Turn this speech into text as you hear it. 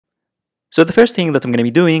So the first thing that I'm going to be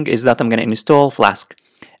doing is that I'm going to install Flask.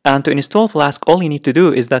 And to install Flask, all you need to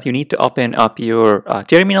do is that you need to open up your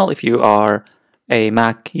terminal if you are a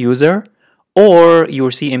Mac user, or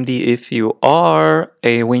your CMD if you are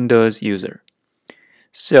a Windows user.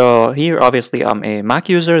 So here, obviously, I'm a Mac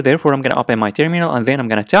user, therefore I'm going to open my terminal, and then I'm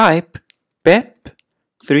going to type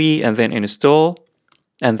pip3 and then install,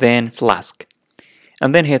 and then Flask.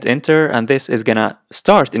 And then hit enter, and this is going to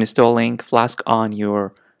start installing Flask on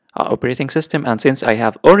your operating system. And since I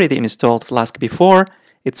have already installed Flask before,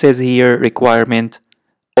 it says here requirement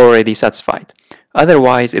already satisfied.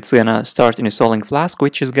 Otherwise, it's gonna start installing Flask,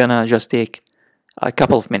 which is gonna just take a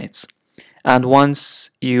couple of minutes. And once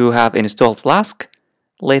you have installed Flask,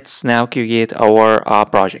 let's now create our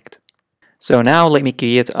project. So now let me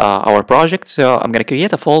create our project. So I'm gonna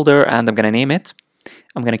create a folder and I'm gonna name it.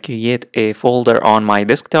 I'm gonna create a folder on my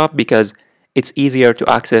desktop because it's easier to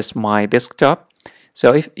access my desktop.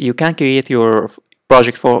 So if you can create your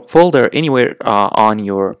project folder anywhere on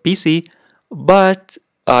your PC, but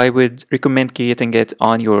I would recommend creating it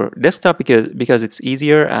on your desktop because it's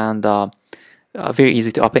easier and very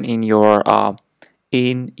easy to open in your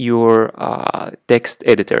text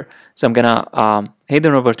editor. So I'm gonna head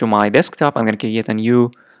on over to my desktop. I'm gonna create a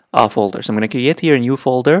new folder. So I'm gonna create here a new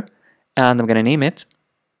folder, and I'm gonna name it.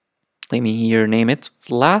 Let me here name it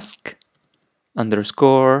Flask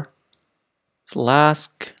 _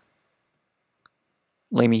 Flask.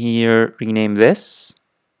 Let me here rename this,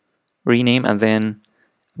 and then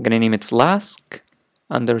I'm gonna name it Flask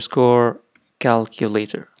 _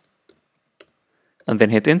 calculator, and then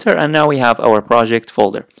hit enter, and now we have our project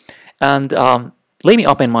folder. And let me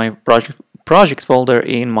open my project folder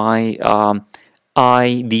in my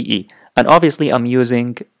IDE, and obviously I'm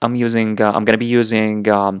gonna be using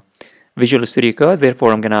Visual Studio Code.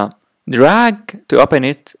 Therefore, I'm gonna drag to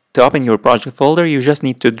open your project folder. You just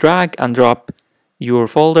need to drag and drop your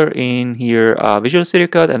folder in here, Visual Studio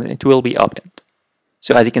Code, and it will be opened.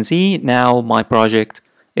 So as you can see, now my project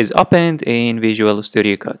is opened in Visual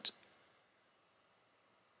Studio Code.